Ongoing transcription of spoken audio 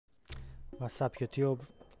What's up YouTube?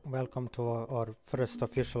 Welcome to our first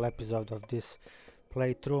official episode of this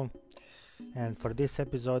playthrough, and for this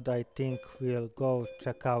episode I think we'll go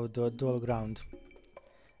check out the duel ground.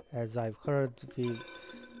 As I've heard, we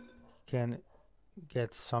can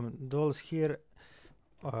get some duels here.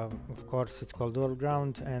 Of course it's called duel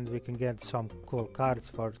ground, and we can get some cool cards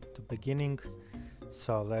for the beginning,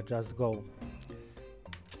 so let's just go.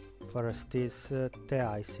 First is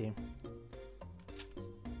TIC.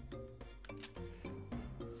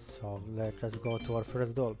 So let's just go to our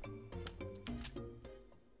first duel.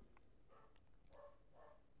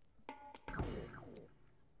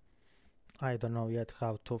 I don't know yet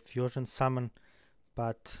how to fusion summon,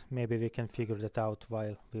 but maybe we can figure that out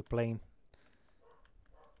while we're playing.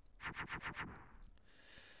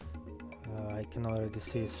 I can already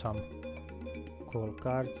see some cool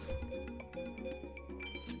cards.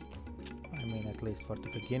 I mean, at least for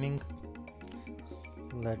the beginning.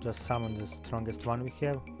 Let's just summon the strongest one we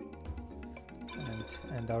have and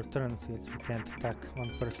end our turn, since we can't attack on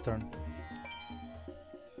first turn.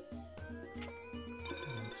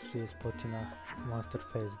 And she is putting a monster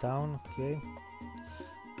face down. Okay,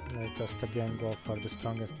 let's just again go for the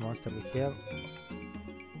strongest monster we have,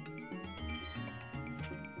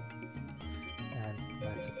 and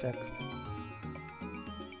let's attack.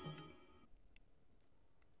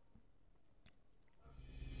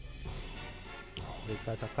 We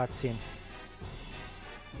got a cutscene.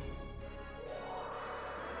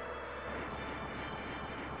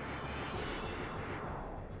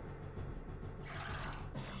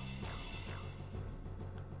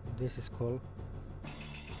 This is cool.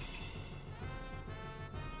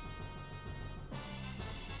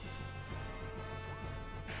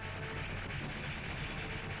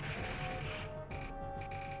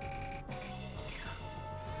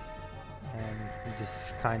 And this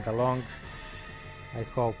is kinda long. I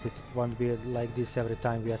hope it won't be like this every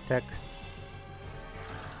time we attack.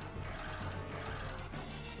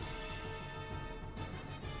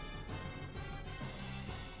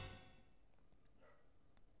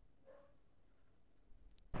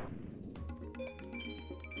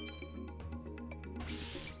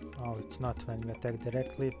 Oh, it's not when we attack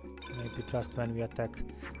directly, maybe just when we attack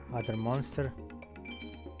other monster.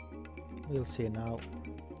 We'll see now.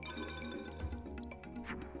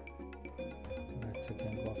 Let's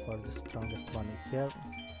again go for the strongest one we have.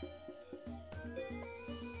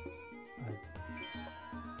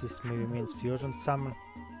 This maybe means fusion summon.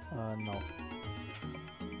 No.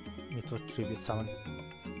 It was tribute summon.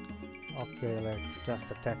 Okay, let's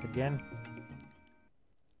just attack again.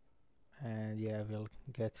 And yeah, we'll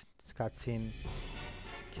get this cutscene.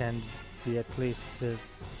 Can we at least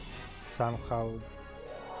somehow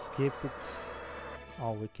skip it?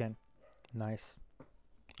 Oh, we can. Nice.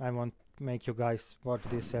 I won't make you guys watch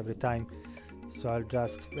this every time, so I'll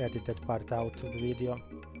just edit that part out of the video,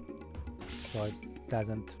 so it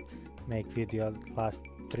doesn't make video last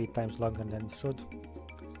 3 times longer than it should.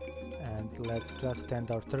 And let's just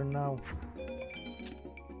end our turn now.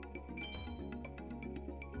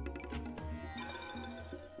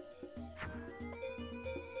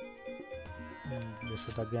 And we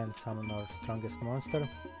should again summon our strongest monster.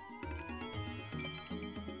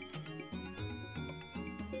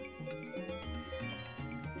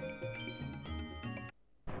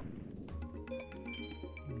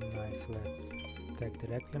 Nice, let's attack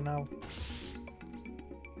directly now.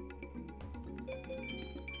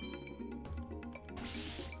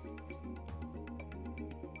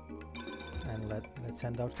 And let's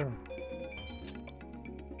end our turn.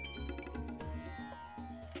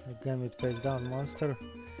 Again with face down monster.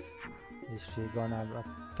 Is she gonna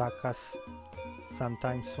attack us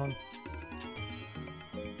sometime soon?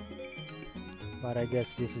 But I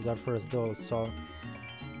guess this is our first duel, so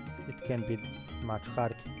it can be much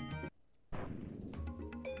hard.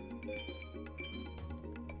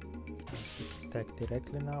 Let's attack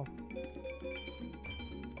directly now.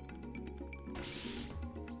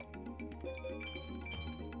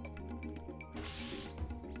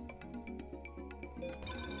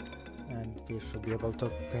 And we should be able to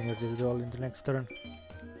finish this duel in the next turn.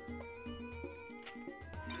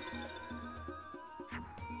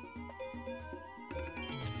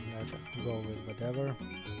 Let's just go with whatever.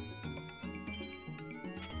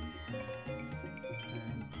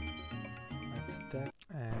 And let's attack.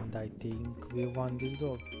 And I think we won this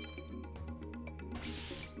duel.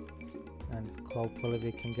 And hopefully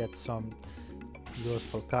we can get some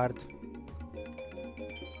useful card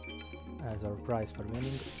as our prize for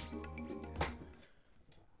winning.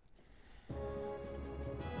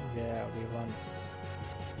 Yeah, we won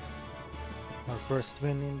our first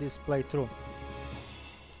win in this playthrough.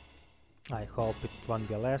 I hope it won't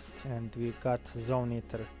be last. And we got Zone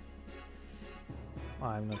Eater.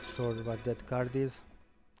 I'm not sure what that card is,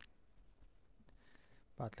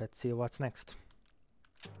 but let's see what's next.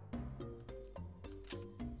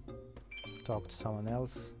 Talk to someone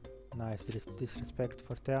else. Nice disrespect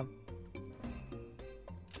for them.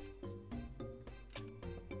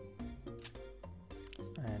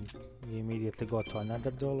 And we immediately go to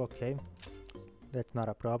another duel. Okay, that's not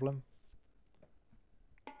a problem.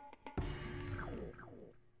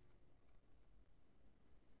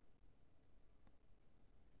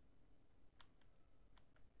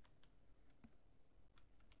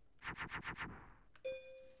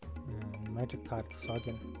 Magic cards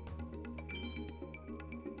again.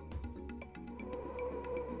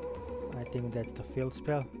 I think that's the field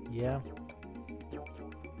spell, yeah.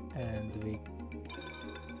 And we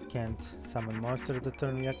can't summon monster the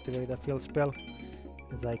turn we activate the field spell,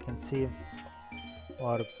 as I can see.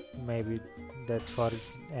 Or maybe that's for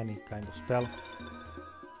any kind of spell.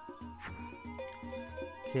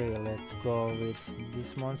 Okay, let's go with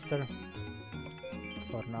this monster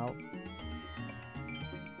for now.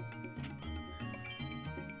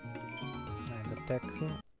 And attack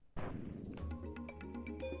him.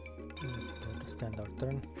 Stand our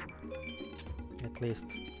turn. At least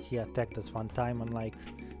he attacked us one time, unlike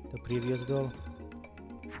the previous duel.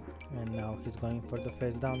 And now he's going for the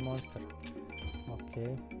face down monster.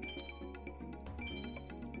 Okay.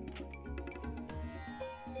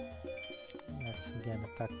 Let's again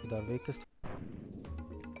attack with our weakest.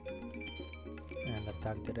 And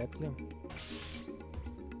attack directly.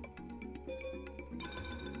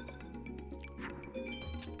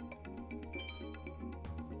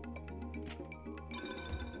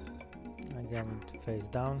 Again face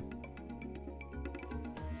down.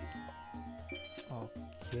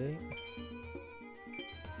 Okay.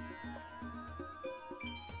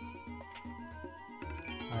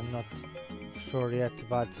 I'm not sure yet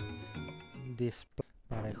what this, but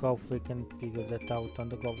I hope we can figure that out on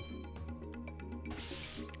the go.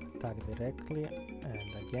 Attack directly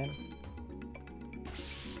and again.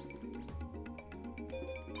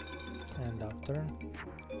 And our turn.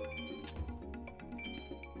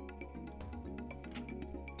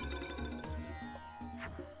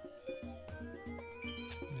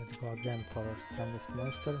 Let's go again for our strongest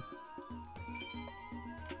monster.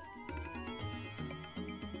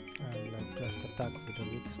 And let's just attack with the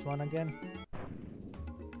weakest one again.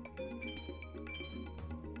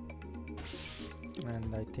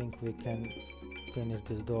 And I think we can finish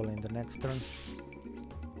this duel in the next turn.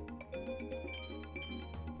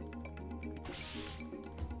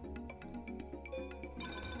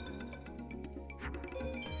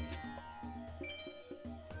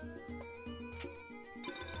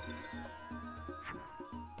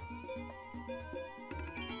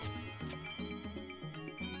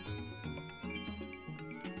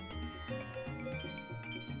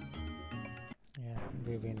 Yeah,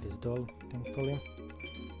 we win this duel, thankfully.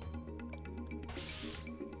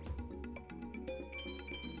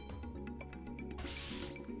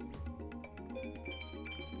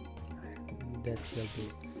 That will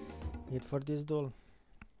be it for this duel.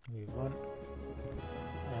 We won.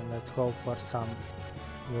 And let's go for some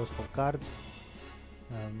useful cards.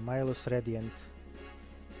 Milus Radiant.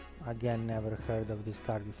 Again, never heard of this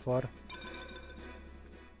card before.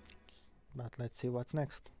 But let's see what's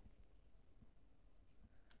next.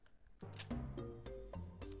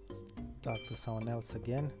 Talk to someone else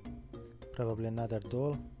again. Probably another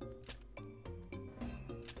duel.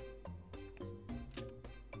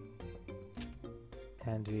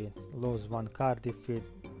 And we lose one card if we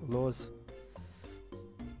lose.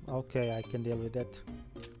 Okay, I can deal with that,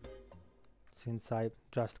 since I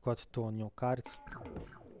just got 2 new cards.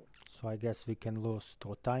 So I guess we can lose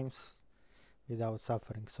 2 times without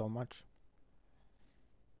suffering so much.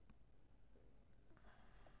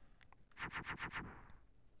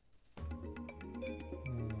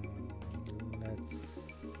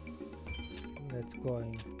 Let's go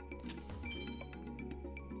in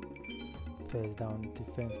face down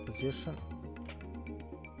defense position.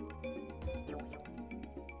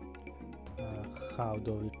 How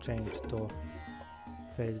do we change to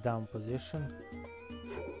face down position?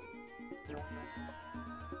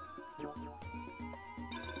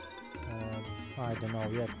 I don't know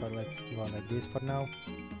yet, but let's go like this for now.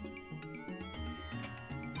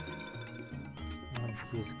 And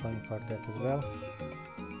he's going for that as well.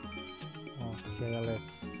 Okay,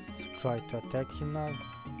 let's try to attack him now.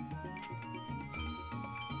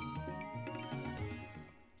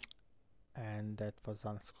 And that was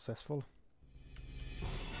unsuccessful.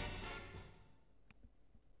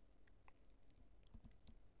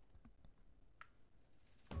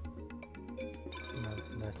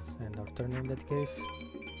 end our turn in that case.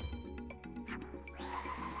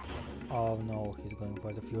 Oh no, he's going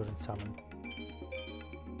for the fusion summon.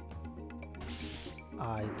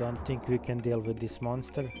 I don't think we can deal with this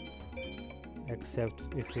monster, except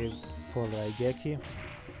if we pull Raigeki.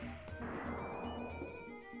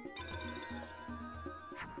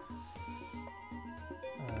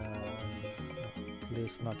 At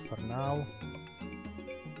least not for now.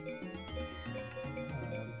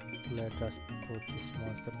 Let's just put this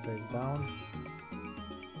monster face down.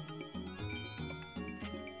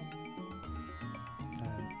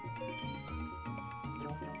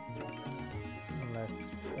 And let's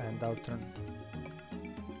end our turn.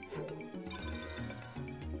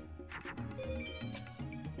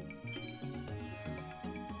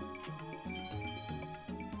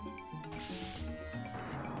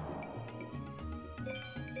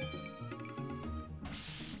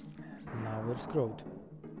 Now we're screwed.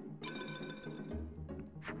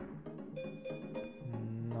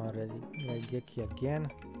 No Raigeki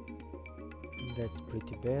again. That's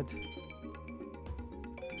pretty bad.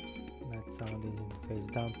 Let's summon it in face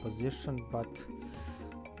down position, but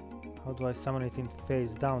how do I summon it in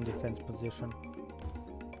face down defense position?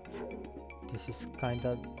 This is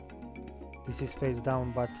face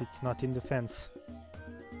down, but it's not in defense.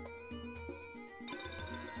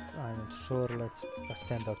 I'm not sure. Let's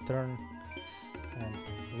just end our turn and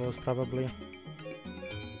lose probably.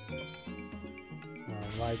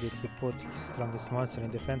 Why did he put his strongest monster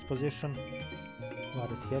in defense position?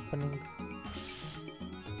 What is happening?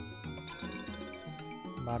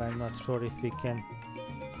 But I'm not sure if we can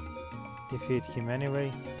defeat him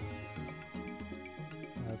anyway.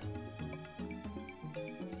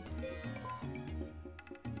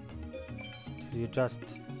 You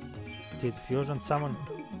just did fusion summon?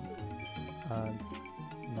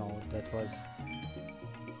 No, that was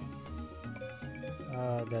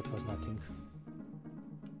nothing.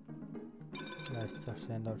 Let's just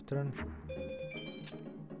end our turn.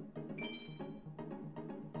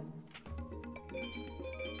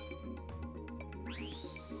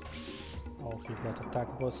 Oh, he got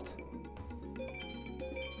attack boost.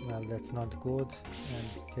 Well, that's not good. And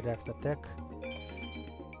direct attack.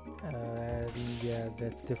 Yeah,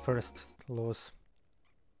 that's the first loss.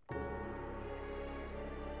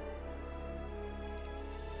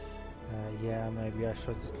 Yeah, maybe I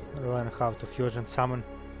should learn how to fusion summon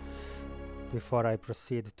before I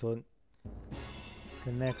proceed to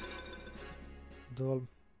the next duel.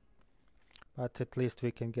 But at least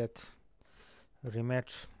we can get a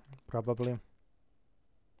rematch, probably.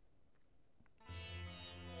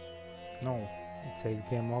 No, it says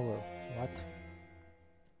game over. What?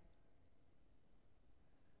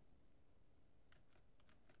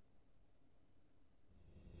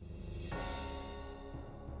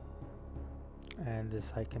 And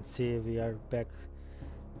as I can see, we are back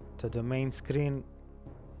to the main screen.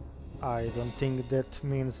 I don't think that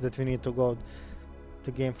means that we need to go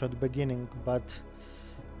the game from the beginning, but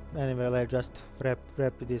anyway, let's just wrap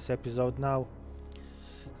this episode now,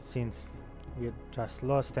 since we just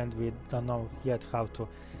lost and we don't know yet how to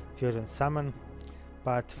fusion summon.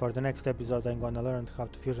 But for the next episode I'm gonna learn how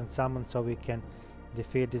to fusion summon so we can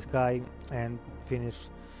defeat this guy and finish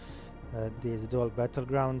these dual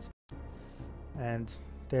battlegrounds. And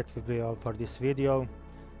that will be all for this video,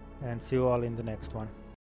 and see you all in the next one.